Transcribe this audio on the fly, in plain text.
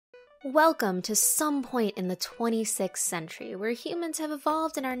Welcome to some point in the 26th century where humans have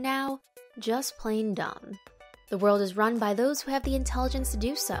evolved and are now just plain dumb. The world is run by those who have the intelligence to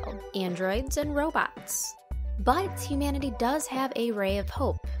do so, androids and robots. But humanity does have a ray of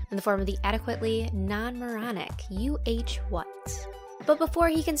hope in the form of the adequately non-moronic What. But before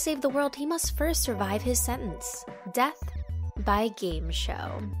he can save the world, he must first survive his sentence: death by game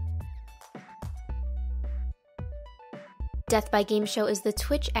show. Death by Game Show is the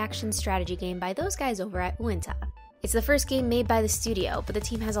Twitch action strategy game by those guys over at Uinta. It's the first game made by the studio, but the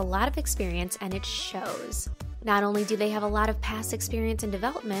team has a lot of experience and it shows. Not only do they have a lot of past experience in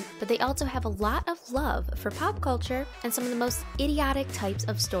development, but they also have a lot of love for pop culture and some of the most idiotic types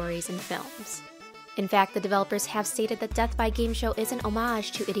of stories and films. In fact, the developers have stated that Death by Game Show is an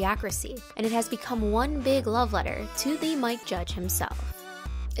homage to Idiocracy, and it has become one big love letter to the Mike Judge himself.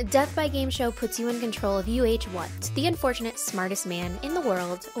 Death by Game Show puts you in control of What, the unfortunate smartest man in the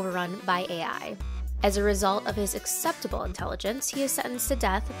world overrun by AI. As a result of his acceptable intelligence, he is sentenced to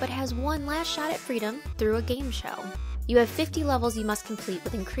death but has one last shot at freedom through a game show. You have 50 levels you must complete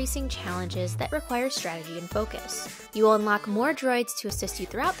with increasing challenges that require strategy and focus. You will unlock more droids to assist you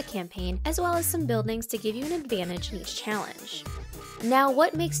throughout the campaign, as well as some buildings to give you an advantage in each challenge. Now,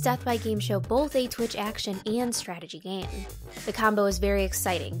 what makes Death by Game Show both a Twitch action and strategy game? The combo is very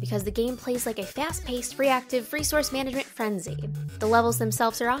exciting because the game plays like a fast-paced, reactive resource management frenzy. The levels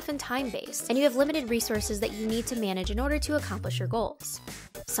themselves are often time-based, and you have limited resources that you need to manage in order to accomplish your goals.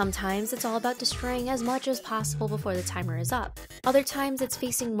 Sometimes it's all about destroying as much as possible before the timer is up. Other times it's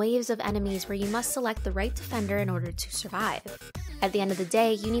facing waves of enemies where you must select the right defender in order to survive. At the end of the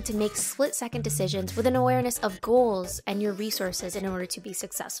day, you need to make split-second decisions with an awareness of goals and your resources in order to be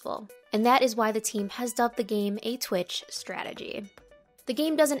successful. And that is why the team has dubbed the game a Twitch strategy. The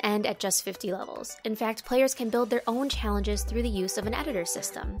game doesn't end at just 50 levels. In fact, players can build their own challenges through the use of an editor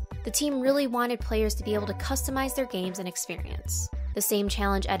system. The team really wanted players to be able to customize their games and experience. The same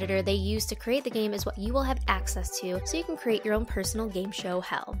challenge editor they used to create the game is what you will have access to, so you can create your own personal game show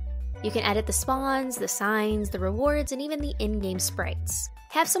hell. You can edit the spawns, the signs, the rewards, and even the in-game sprites.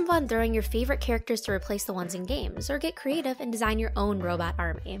 Have some fun throwing your favorite characters to replace the ones in games, or get creative and design your own robot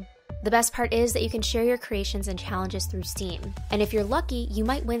army. The best part is that you can share your creations and challenges through Steam, and if you're lucky, you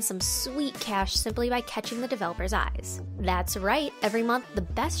might win some sweet cash simply by catching the developer's eyes. That's right, every month the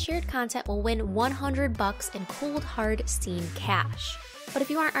best shared content will win $100 in cold hard Steam cash. But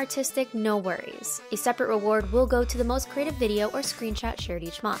if you aren't artistic, no worries. A separate reward will go to the most creative video or screenshot shared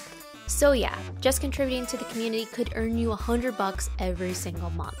each month. So yeah, just contributing to the community could earn you $100 every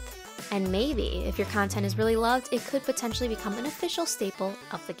single month. And maybe, if your content is really loved, it could potentially become an official staple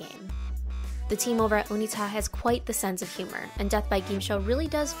of the game. The team over at Unita has quite the sense of humor, and Death by Game Show really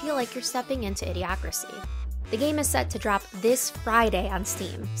does feel like you're stepping into Idiocracy. The game is set to drop this Friday on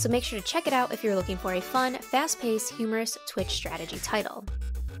Steam, so make sure to check it out if you're looking for a fun, fast-paced, humorous Twitch strategy title.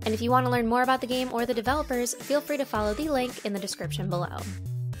 And if you want to learn more about the game or the developers, feel free to follow the link in the description below.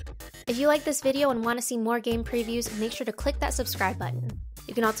 If you like this video and want to see more game previews, make sure to click that subscribe button.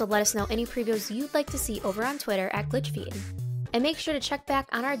 You can also let us know any previews you'd like to see over on Twitter at GlitchFeed. And make sure to check back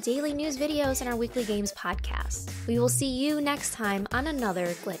on our daily news videos and our weekly games podcast. We will see you next time on another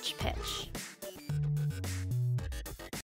Glitch Pitch.